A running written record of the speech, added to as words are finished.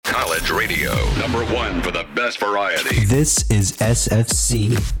College radio. Number one for the best variety. This is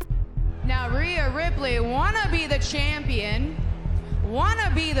SFC. Now, Rhea Ripley wanna be the champion,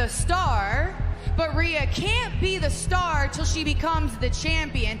 wanna be the star, but Rhea can't be the star till she becomes the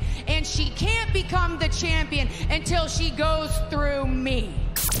champion, and she can't become the champion until she goes through me.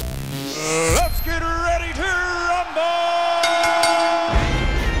 Let's get ready to rumble!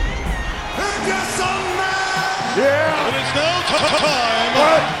 It's a match! Yeah! It is now time!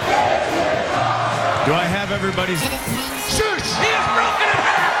 What? Do I have everybody's... Shoot! He is broken in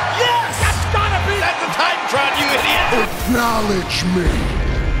half! Yes! That's gotta be... That's the Titantron, you idiot! Acknowledge me!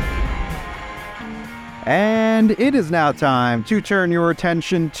 And it is now time to turn your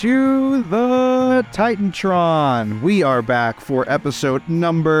attention to the Titantron. We are back for episode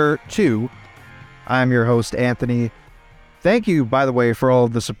number 2. I'm your host, Anthony. Thank you, by the way, for all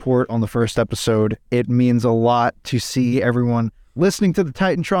of the support on the first episode. It means a lot to see everyone listening to the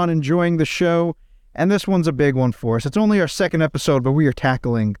Titantron, enjoying the show. And this one's a big one for us. It's only our second episode, but we are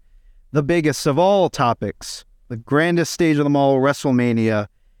tackling the biggest of all topics, the grandest stage of them all, Wrestlemania.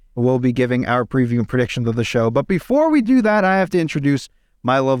 We'll be giving our preview and predictions of the show. But before we do that, I have to introduce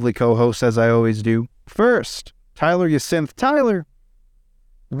my lovely co-host, as I always do. First, Tyler Yacinth. Tyler,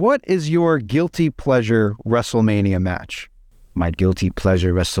 what is your guilty pleasure WrestleMania match? My guilty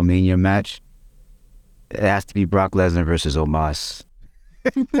pleasure WrestleMania match? It has to be Brock Lesnar versus Omos.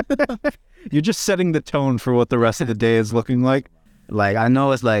 You're just setting the tone for what the rest of the day is looking like. Like, I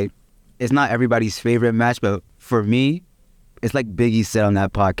know it's not everybody's favorite match, but for me, it's like Biggie said on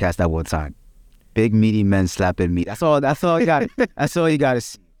that podcast that one time. Big meaty men slapping meat. That's all you got. That's all you got to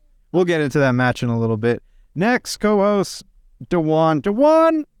see. We'll get into that match in a little bit. Next, co-host, Dewan.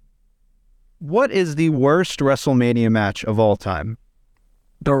 Dewan, what is the worst WrestleMania match of all time?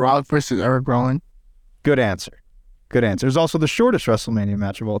 The Rock versus Eric Rowan. Good answer. Good answer. It's also the shortest WrestleMania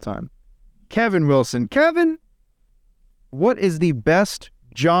match of all time. Kevin Wilson. Kevin, what is the best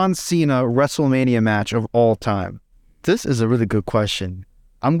John Cena WrestleMania match of all time? This is a really good question.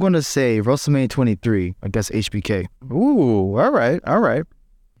 I'm going to say WrestleMania 23 against HBK. Ooh, all right.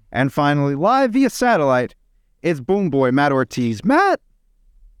 And finally, live via satellite, it's Boom Boy Matt Ortiz. Matt,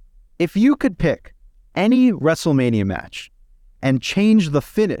 if you could pick any WrestleMania match and change the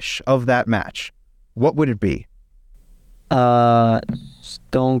finish of that match, what would it be?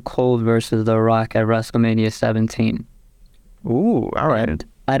 Stone Cold versus The Rock at WrestleMania 17. Ooh, all right.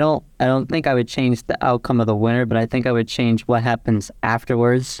 I don't think I would change the outcome of the winner, but I think I would change what happens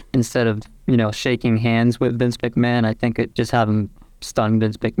afterwards. Instead of, shaking hands with Vince McMahon, I think it just have him stun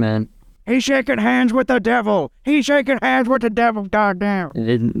Vince McMahon. He's shaking hands with the devil. He's shaking hands with the devil, goddamn.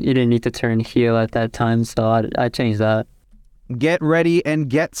 You didn't need to turn heel at that time, so I'd change that. Get ready and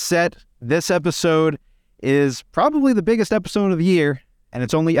get set. This episode is probably the biggest episode of the year, and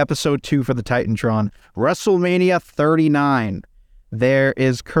it's only episode 2 for the Titantron. WrestleMania 39. There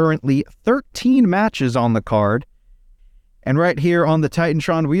is currently 13 matches on the card. And right here on the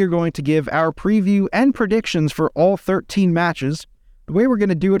Titantron, we are going to give our preview and predictions for all 13 matches. The way we're going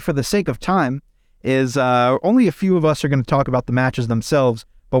to do it for the sake of time is only a few of us are going to talk about the matches themselves,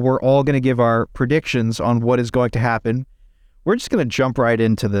 but we're all going to give our predictions on what is going to happen. We're just going to jump right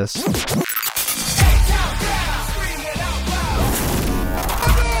into this.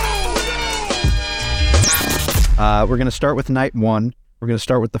 We're going to start with night 1. We're going to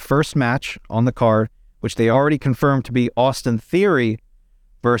start with the first match on the card, which they already confirmed to be Austin Theory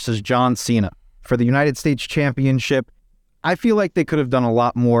versus John Cena for the United States Championship. I feel like they could have done a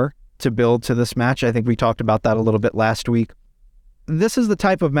lot more to build to this match. I think we talked about that a little bit last week. This is the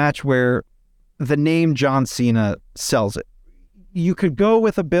type of match where the name John Cena sells it. You could go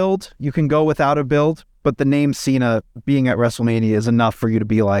with a build, you can go without a build, but the name Cena being at WrestleMania is enough for you to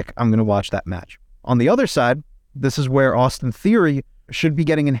be like, I'm going to watch that match. On the other side, this is where Austin Theory should be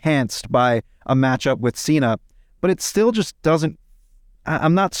getting enhanced by a matchup with Cena, but it still just doesn't,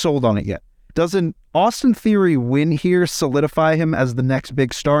 I'm not sold on it yet. Doesn't Austin Theory win here solidify him as the next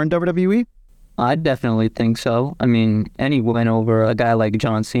big star in WWE? I definitely think so. I mean, any win over a guy like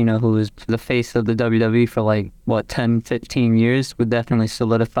John Cena, who is the face of the WWE for 10, 15 years, would definitely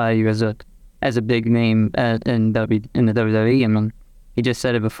solidify you as a big name in the WWE. I mean, he just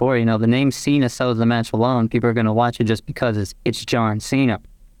said it before, the name Cena sells the match alone. People are going to watch it just because it's John Cena.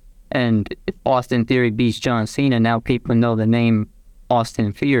 And if Austin Theory beats John Cena, now people know the name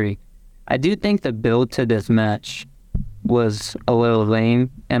Austin Theory. I do think the build to this match was a little lame,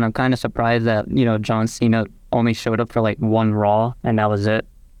 and I'm kind of surprised that, John Cena only showed up for one Raw, and that was it,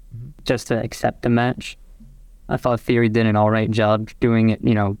 just to accept the match. I thought Theory did an all right job doing it,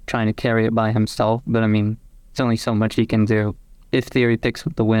 trying to carry it by himself, but I mean, it's only so much he can do. if Theory picks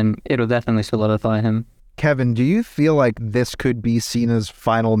up the win, it'll definitely solidify him. Kevin, do you feel like this could be Cena's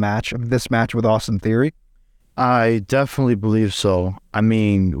final match, this match with Austin Theory? I definitely believe so. I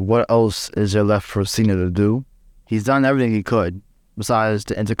mean, what else is there left for Cena to do? He's done everything he could besides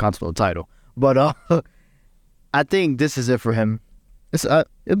the Intercontinental title. But I think this is it for him. It'll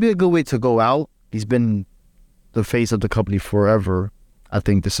be a good way to go out. He's been the face of the company forever. I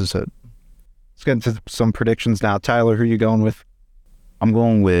think this is it. Let's get into some predictions now. Tyler, who are you going with? I'm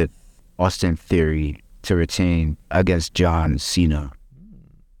going with Austin Theory to retain against John Cena.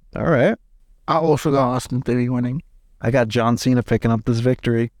 All right. I also got Austin Theory winning. I got John Cena picking up this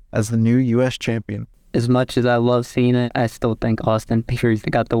victory as the new U.S. champion. As much as I love Cena, I still think Austin Theory's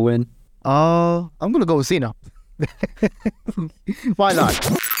got the win. I'm going to go with Cena. Why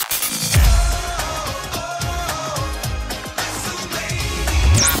not?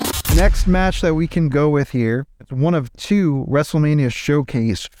 Next match that we can go with here, it's one of two WrestleMania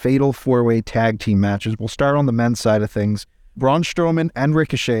Showcase Fatal 4-Way Tag Team matches. We'll start on the men's side of things. Braun Strowman and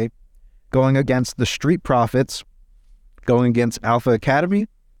Ricochet going against the Street Profits, going against Alpha Academy,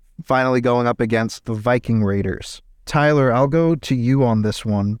 finally going up against the Viking Raiders. Tyler, I'll go to you on this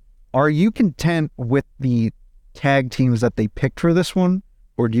one. Are you content with the tag teams that they picked for this one?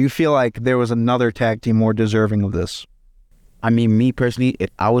 Or do you feel like there was another tag team more deserving of this? I mean, me personally,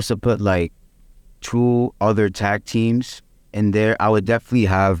 if I was to put like 2 other tag teams in there, I would definitely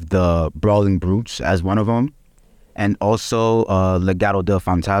have the Brawling Brutes as one of them. And also Legado del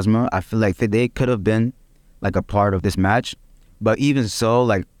Fantasma. I feel like they could have been like a part of this match. But even so,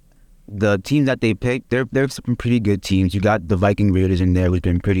 like the teams that they picked, they're some pretty good teams. You got the Viking Raiders in there, who's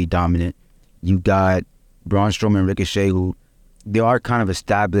been pretty dominant. You got Braun Strowman and Ricochet, who they are kind of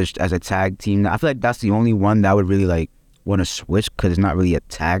established as a tag team. I feel like that's the only one that I would really like want to switch because it's not really a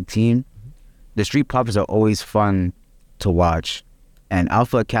tag team. The Street Profits are always fun to watch. And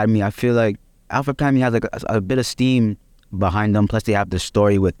Alpha Academy, I feel like Alpha Academy has like a bit of steam behind them. Plus they have the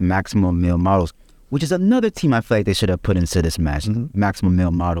story with Maximum Male Models, which is another team I feel like they should have put into this match. Maximum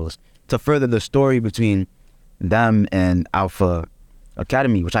Male Models, to further the story between them and Alpha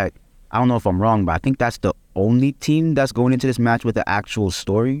Academy, which I don't know if I'm wrong, but I think that's the only team that's going into this match with the actual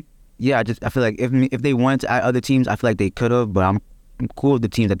story. Yeah, I feel like if they wanted to add other teams, I feel like they could have, but I'm cool with the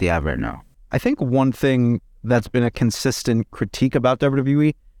teams that they have right now. I think one thing that's been a consistent critique about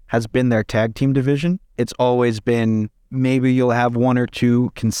WWE has been their tag team division. It's always been maybe you'll have 1 or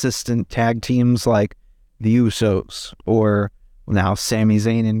 2 consistent tag teams like the Usos or now Sami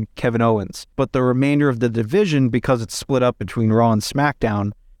Zayn and Kevin Owens. But the remainder of the division, because it's split up between Raw and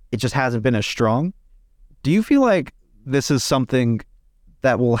SmackDown, it just hasn't been as strong. Do you feel like this is something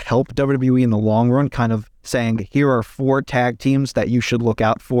that will help WWE in the long run, kind of saying, here are 4 tag teams that you should look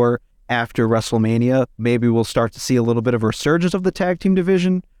out for after WrestleMania? Maybe we'll start to see a little bit of a resurgence of the tag team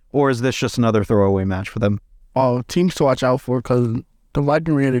division, or is this just another throwaway match for them? Teams to watch out for, because the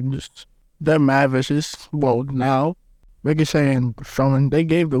Viking Raiders, they're mad vicious. Well, now, Ricochet and Strowman, they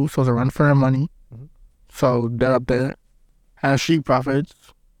gave the Usos a run for their money. So they're up there. And Street Profits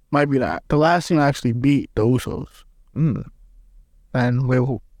might be the last team to actually beat the Usos. And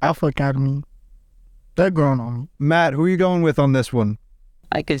with Alpha Academy, they're growing on me. Matt, who are you going with on this one?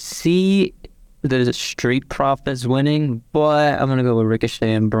 I could see the Street Profits winning, but I'm going to go with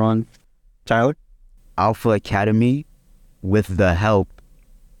Ricochet and Braun. Tyler? Alpha Academy with the help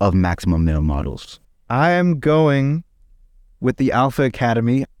of Maximum Male Models. I am going with the Alpha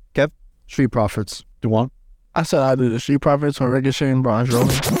Academy. Kev? Street Profits. Dewan? I said either the Street Profits or Ricochet and Braun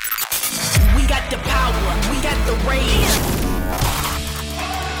Strowman. We got the power. We got the rage.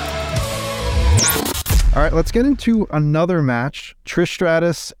 All right, let's get into another match. Trish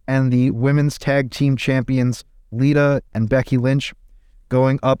Stratus and the women's tag team champions Lita and Becky Lynch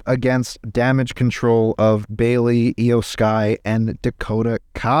going up against Damage Control of Bayley, Io Sky, and Dakota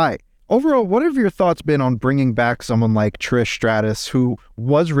Kai. Overall, what have your thoughts been on bringing back someone like Trish Stratus, who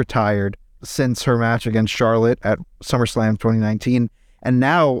was retired since her match against Charlotte at SummerSlam 2019, and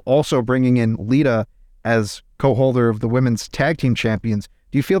now also bringing in Lita as co-holder of the women's tag team champions?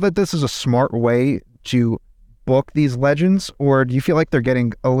 Do you feel that this is a smart way to book these legends, or do you feel like they're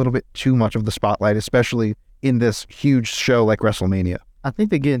getting a little bit too much of the spotlight, especially in this huge show like WrestleMania? I think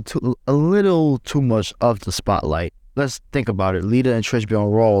they're getting a little too much of the spotlight. Let's think about it. Lita and Trish been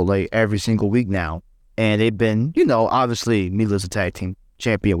on Raw like every single week now, and they've been, obviously Lila's a tag team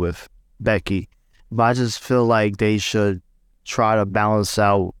champion with Becky, but I just feel like they should try to balance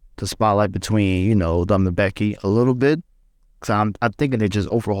out the spotlight between, them and Becky a little bit. Because I'm thinking they're just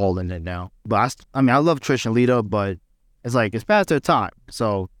overhauling it now. But I love Trish and Lita, but it's like it's past their time.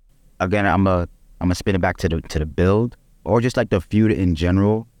 So again, I'm gonna spin it back to the build. or just like the feud in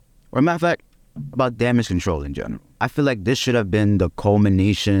general, or matter of fact, about Damage Control in general. I feel like this should have been the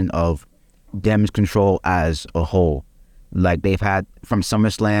culmination of Damage Control as a whole. Like they've had from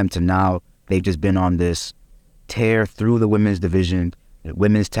SummerSlam to now, they've just been on this tear through the women's division,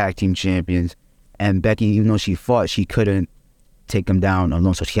 women's tag team champions, and Becky, even though she fought, she couldn't take them down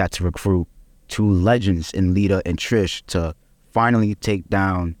alone, so she had to recruit two legends in Lita and Trish to finally take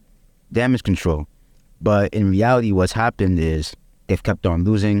down Damage Control. But in reality, what's happened is they've kept on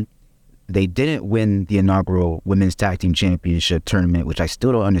losing. They didn't win the inaugural Women's Tag Team Championship tournament, which I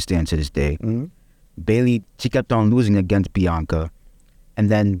still don't understand to this day. Mm-hmm. Bayley, she kept on losing against Bianca. And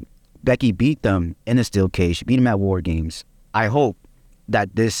then Becky beat them in a steel cage. She beat them at War Games. I hope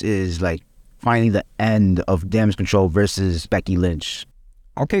that this is like finally the end of Damage Control versus Becky Lynch.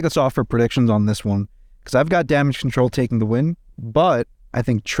 I'll kick us off for predictions on this one because I've got Damage Control taking the win, but I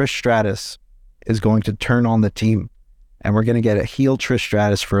think Trish Stratus is going to turn on the team and we're going to get a heel Trish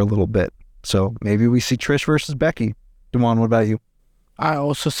Stratus for a little bit. So maybe we see Trish versus Becky. Dewan, what about you? I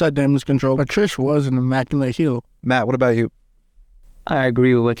also said Damage Control, but Trish was an immaculate heel. Matt, what about you? I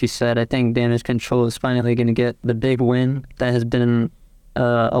agree with what you said. I think Damage Control is finally going to get the big win that has been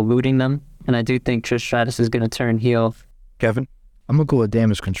eluding them. And I do think Trish Stratus is going to turn heel. Kevin? I'm going to go with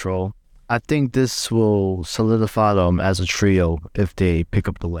Damage Control. I think this will solidify them as a trio if they pick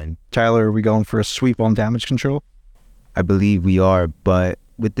up the win. Tyler, are we going for a sweep on Damage Control? I believe we are, but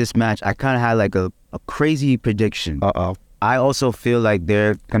with this match, I kind of had like a crazy prediction. Uh-oh. I also feel like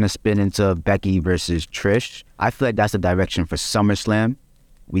they're going to spin into Becky versus Trish. I feel like that's the direction for SummerSlam.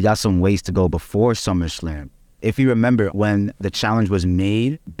 We got some ways to go before SummerSlam. If you remember, when the challenge was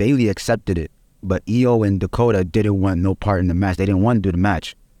made, Bayley accepted it. But Io and Dakota didn't want no part in the match. They didn't want to do the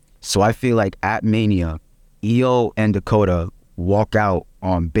match. So I feel like at Mania, Io and Dakota walk out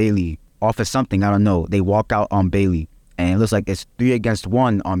on Bayley off of something. I don't know. They walk out on Bayley. And it looks like it's 3 against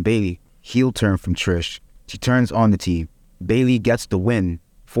 1 on Bayley. Heel turn from Trish. She turns on the team. Bayley gets the win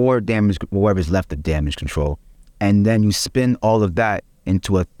for whoever's left of Damage Control. And then you spin all of that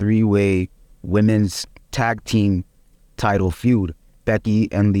into a 3-way women's tag team title feud.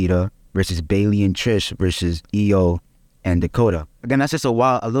 Becky and Lita versus Bayley and Trish versus Io and Dakota. Again, that's just a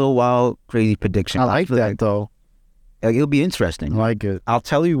little wild, crazy prediction. I like that, though. It'll be interesting. I like it. I'll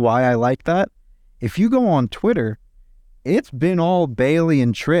tell you why I like that. If you go on Twitter, it's been all Bayley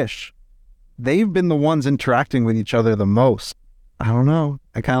and Trish. They've been the ones interacting with each other the most. I don't know.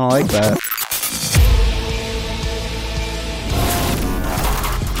 I kind of like that.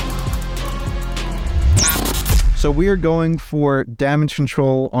 So we are going for Damage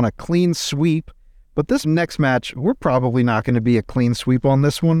Control on a clean sweep. But this next match, we're probably not going to be a clean sweep on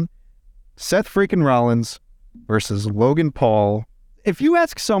this one. Seth freaking Rollins versus Logan Paul. If you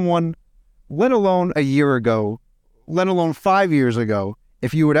ask someone, let alone a year ago, let alone 5 years ago,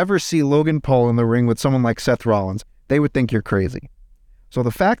 if you would ever see Logan Paul in the ring with someone like Seth Rollins, they would think you're crazy. So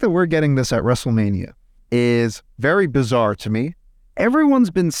the fact that we're getting this at WrestleMania is very bizarre to me. Everyone's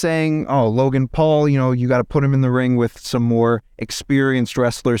been saying, oh, Logan Paul, you got to put him in the ring with some more experienced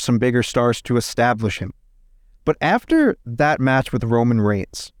wrestlers, some bigger stars to establish him. But after that match with Roman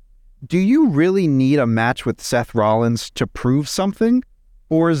Reigns, do you really need a match with Seth Rollins to prove something?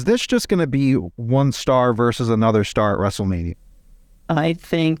 Or is this just going to be one star versus another star at WrestleMania? I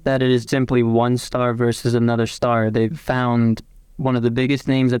think that it is simply one star versus another star. They've found one of the biggest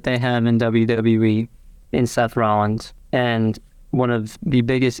names that they have in WWE in Seth Rollins, and one of the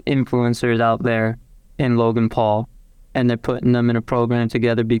biggest influencers out there in Logan Paul. And they're putting them in a program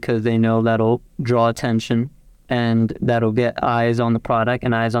together because they know that'll draw attention and that'll get eyes on the product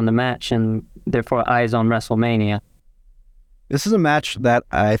and eyes on the match and therefore eyes on WrestleMania. This is a match that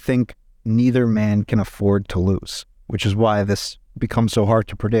I think neither man can afford to lose, which is why this becomes so hard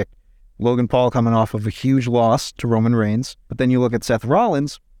to predict. Logan Paul coming off of a huge loss to Roman Reigns, but then you look at Seth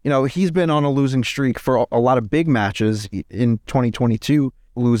Rollins, he's been on a losing streak for a lot of big matches in 2022,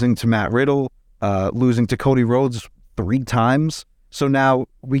 losing to Matt Riddle, losing to Cody Rhodes 3 times. So now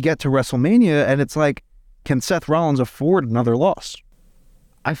we get to WrestleMania and it's like, can Seth Rollins afford another loss?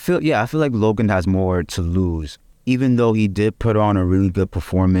 I feel like Logan has more to lose. Even though he did put on a really good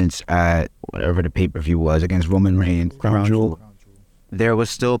performance at whatever the pay-per-view was against Roman Reigns, Crown Jewel, there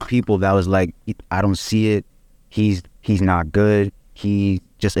was still people that was like, I don't see it. He's not good. He's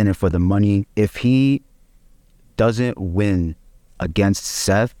just in it for the money. If he doesn't win against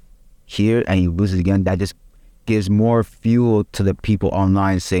Seth here and he loses again, that just gives more fuel to the people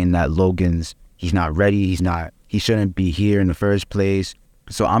online saying that he's not ready. He shouldn't be here in the first place.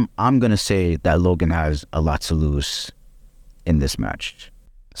 So I'm gonna say that Logan has a lot to lose in this match.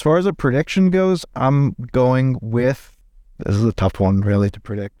 As far as a prediction goes, I'm going with This is a tough one, really, to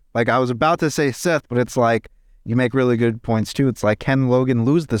predict. Like, I was about to say Seth, but it's like, you make really good points, too. It's like, can Logan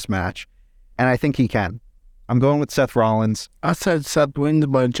lose this match? And I think he can. I'm going with Seth Rollins. I said Seth wins,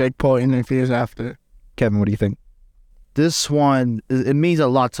 but Jake Paul interferes after. Kevin, what do you think? This one, it means a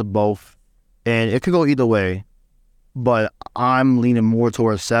lot to both, and it could go either way, but I'm leaning more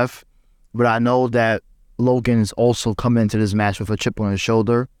towards Seth, but I know that Logan's also coming into this match with a chip on his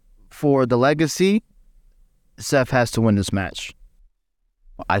shoulder. For the legacy, Seth has to win this match.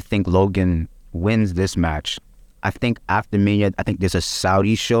 I think Logan wins this match. I think after Mania, I think there's a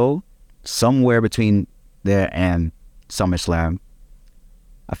Saudi show somewhere between there and SummerSlam.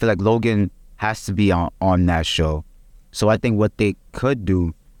 I feel like Logan has to be on that show. So I think what they could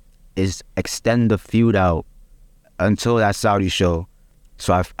do is extend the feud out until that Saudi show.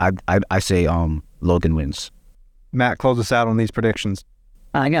 So I say Logan wins. Matt, close us out on these predictions.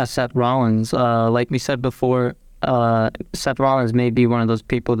 I got Seth Rollins. Like we said before, Seth Rollins may be one of those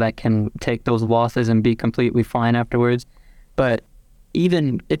people that can take those losses and be completely fine afterwards. But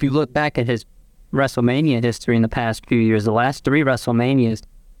even if you look back at his WrestleMania history in the past few years, the last 3 WrestleManias,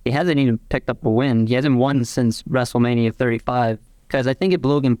 he hasn't even picked up a win. He hasn't won since WrestleMania 35. Because I think if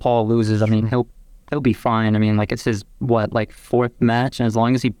Logan Paul loses, I mean, he'll be fine. I mean, like, it's his, 4th match? And as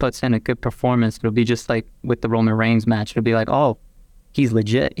long as he puts in a good performance, it'll be just like with the Roman Reigns match. It'll be like, oh, he's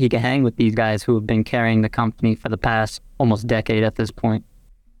legit. He can hang with these guys who have been carrying the company for the past almost decade at this point.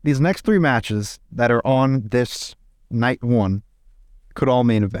 These next 3 matches that are on this night 1 could all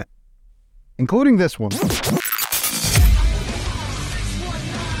main event, including this one.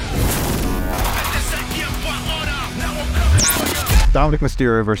 Dominic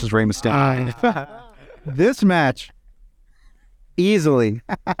Mysterio versus Rey Mysterio. This match, easily,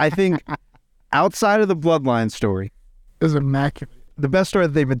 I think, outside of the Bloodline story, Is immaculate. the best story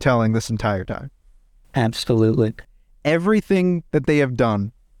that they've been telling this entire time. Absolutely. Everything that they have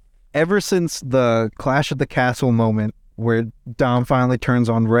done, ever since the Clash at the Castle moment, where Dom finally turns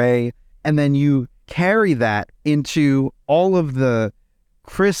on Rey, and then you carry that into all of the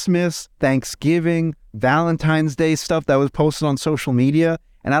Christmas, Thanksgiving, Valentine's Day stuff that was posted on social media.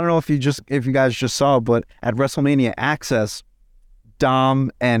 And I don't know if you guys just saw, but at WrestleMania Access,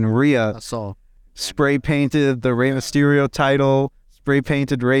 Dom and Rhea spray painted the Rey Mysterio title, spray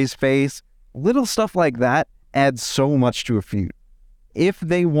painted Rey's face. Little stuff like that adds so much to a feud. If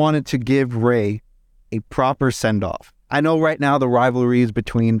they wanted to give Rey a proper send-off, I know right now the rivalry is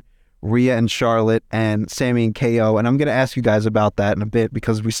between Rhea and Charlotte and Sammy and KO, and I'm going to ask you guys about that in a bit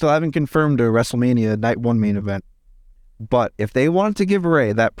because we still haven't confirmed a WrestleMania Night 1 main event. But if they wanted to give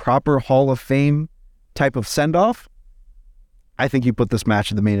Rey that proper Hall of Fame type of send-off, I think you put this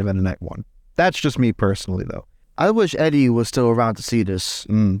match in the main event of Night 1. That's just me personally, though. I wish Eddie was still around to see this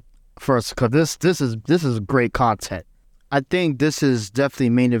first, because this is great content. I think this is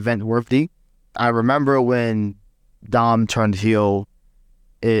definitely main event worthy. I remember when Dom turned heel,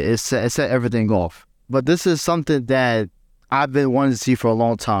 it set everything off. But this is something that I've been wanting to see for a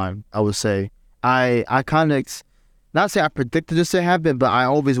long time, I would say. I kind of, not say I predicted this to happen, but I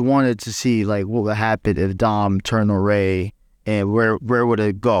always wanted to see like what would happen if Dom turned on Rey and where would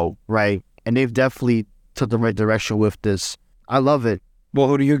it go, right? And they've definitely took the right direction with this. I love it. Well,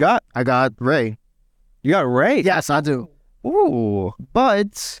 who do you got? I got Rey. You got Rey? Yes, I do. Ooh.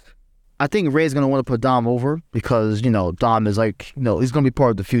 But I think Rey's going to want to put Dom over because, Dom is like, he's going to be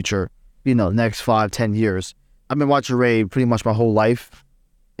part of the future, next 5-10 years. I've been watching Rey pretty much my whole life.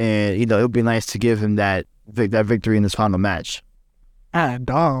 And, it would be nice to give him that victory in this final match.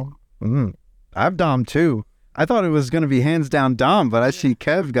 Dom. I have Dom too. I thought it was going to be hands down Dom, but I see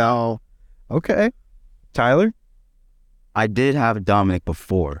Kev go, okay. Tyler? I did have Dominic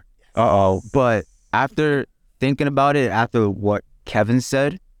before. But after thinking about it, after what Kevin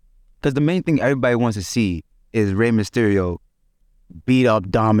said, because the main thing everybody wants to see is Rey Mysterio beat up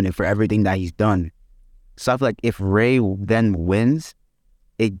Dominic for everything that he's done. So I feel like if Rey then wins,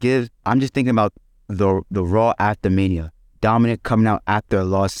 it gives, I'm just thinking about the Raw after Mania. Dominic coming out after a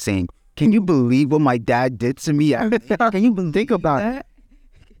loss saying, can you believe what my dad did to me? Can you think about that?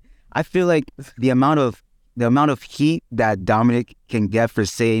 I feel like the amount of heat that Dominic can get for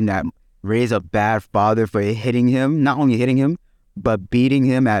saying that Rey's a bad father for hitting him, not only hitting him, but beating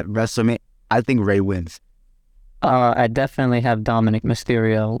him at WrestleMania, I think Rey wins. I definitely have Dominic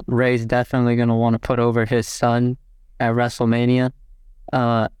Mysterio. Rey's definitely going to want to put over his son at WrestleMania.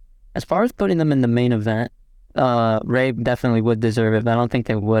 As far as putting them in the main event, Rey definitely would deserve it, but I don't think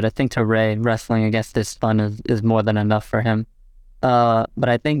they would. I think to Rey, wrestling against his son is more than enough for him. But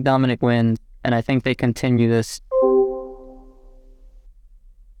I think Dominic wins, and I think they continue this.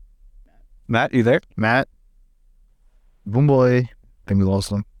 Matt, you there? Matt? Boom boy. I think we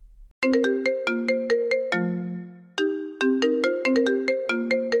lost him.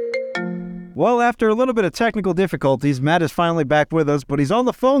 Well, after a little bit of technical difficulties, Matt is finally back with us, but he's on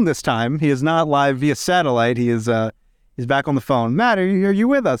the phone this time. He is not live via satellite. He's back on the phone. Matt, are you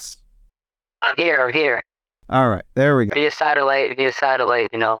with us? I'm here. All right, there we go. Via satellite,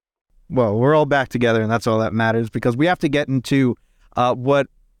 you know. Well, we're all back together, and that's all that matters, because we have to get into what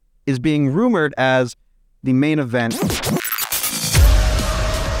is being rumored as the main event.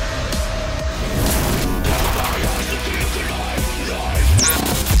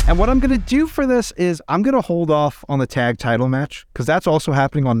 And what I'm going to do for this is I'm going to hold off on the tag title match, because that's also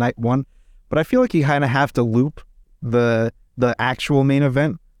happening on night 1. But I feel like you kind of have to loop the actual main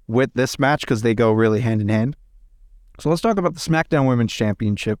event with this match, because they go really hand in hand. So let's talk about the SmackDown Women's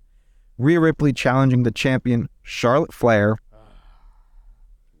Championship. Rhea Ripley challenging the champion, Charlotte Flair.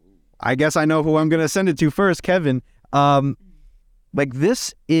 I guess I know who I'm going to send it to first, Kevin.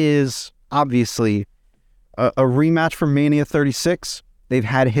 This is obviously a rematch from Mania 36. They've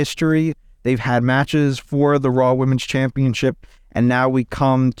had history. They've had matches for the Raw Women's Championship. And now we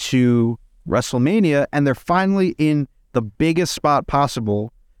come to WrestleMania, and they're finally in the biggest spot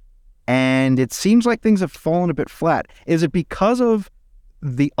possible. And it seems like things have fallen a bit flat. Is it because of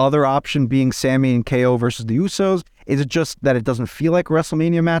the other option being Sami and KO versus the Usos? Is it just that it doesn't feel like a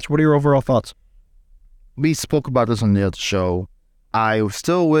WrestleMania match? What are your overall thoughts? We spoke about this on the other show. I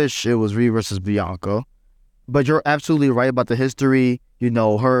still wish it was Rhea versus Bianca. But you're absolutely right about the history. You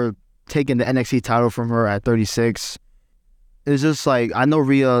know, her taking the NXT title from her at 36. It's just like, I know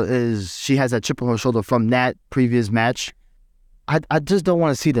Rhea she has that chip on her shoulder from that previous match. I just don't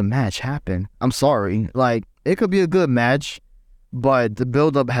want to see the match happen. I'm sorry. Like, it could be a good match, but the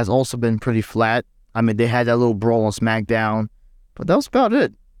build-up has also been pretty flat. I mean, they had that little brawl on SmackDown, but that was about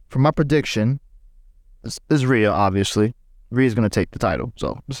it. For my prediction, is Rhea, obviously. Rhea's going to take the title,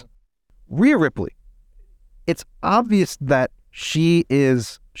 so. Rhea Ripley. It's obvious that she's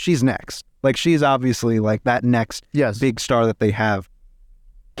next. Like, she's obviously like that next big star that they have.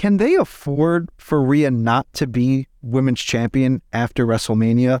 Can they afford for Rhea not to be women's champion after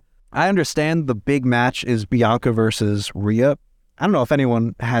WrestleMania? I understand the big match is Bianca versus Rhea. I don't know if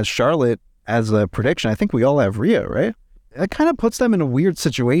anyone has Charlotte as a prediction. I think we all have Rhea, right? It kind of puts them in a weird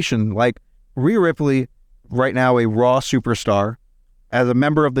situation. Like, Rhea Ripley, right now a Raw superstar, as a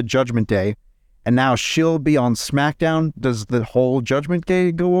member of the Judgment Day, and now she'll be on SmackDown. Does the whole Judgment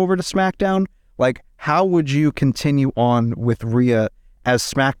Day go over to SmackDown? Like, how would you continue on with Rhea as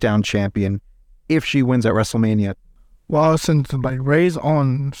SmackDown champion if she wins at WrestleMania? Well, since like Ray's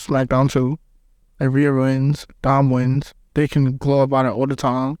on SmackDown too, like Rhea wins, Dom wins, they can glow about it all the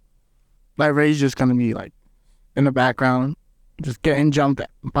time. Like, Ray's just gonna be like in the background, just getting jumped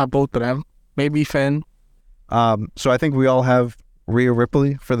by both of them. Maybe Finn. So I think we all have Rhea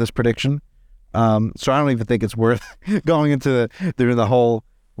Ripley for this prediction. So I don't even think it's worth going into the whole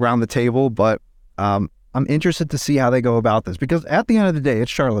round the table, but I'm interested to see how they go about this, because at the end of the day,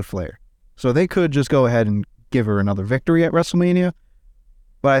 it's Charlotte Flair. So they could just go ahead and give her another victory at WrestleMania,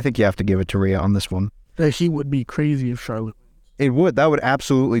 but I think you have to give it to Rhea on this one. She would be crazy if Charlotte wins. It would. That would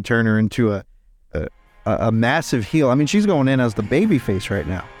absolutely turn her into a massive heel. I mean, she's going in as the babyface right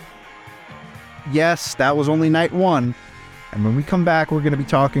now. Yes, that was only night 1. And when we come back, we're going to be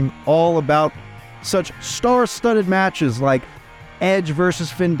talking all about such star-studded matches like Edge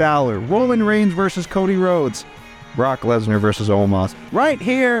versus Finn Balor, Roman Reigns versus Cody Rhodes, Brock Lesnar versus Omos, right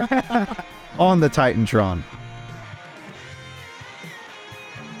here on the Titantron.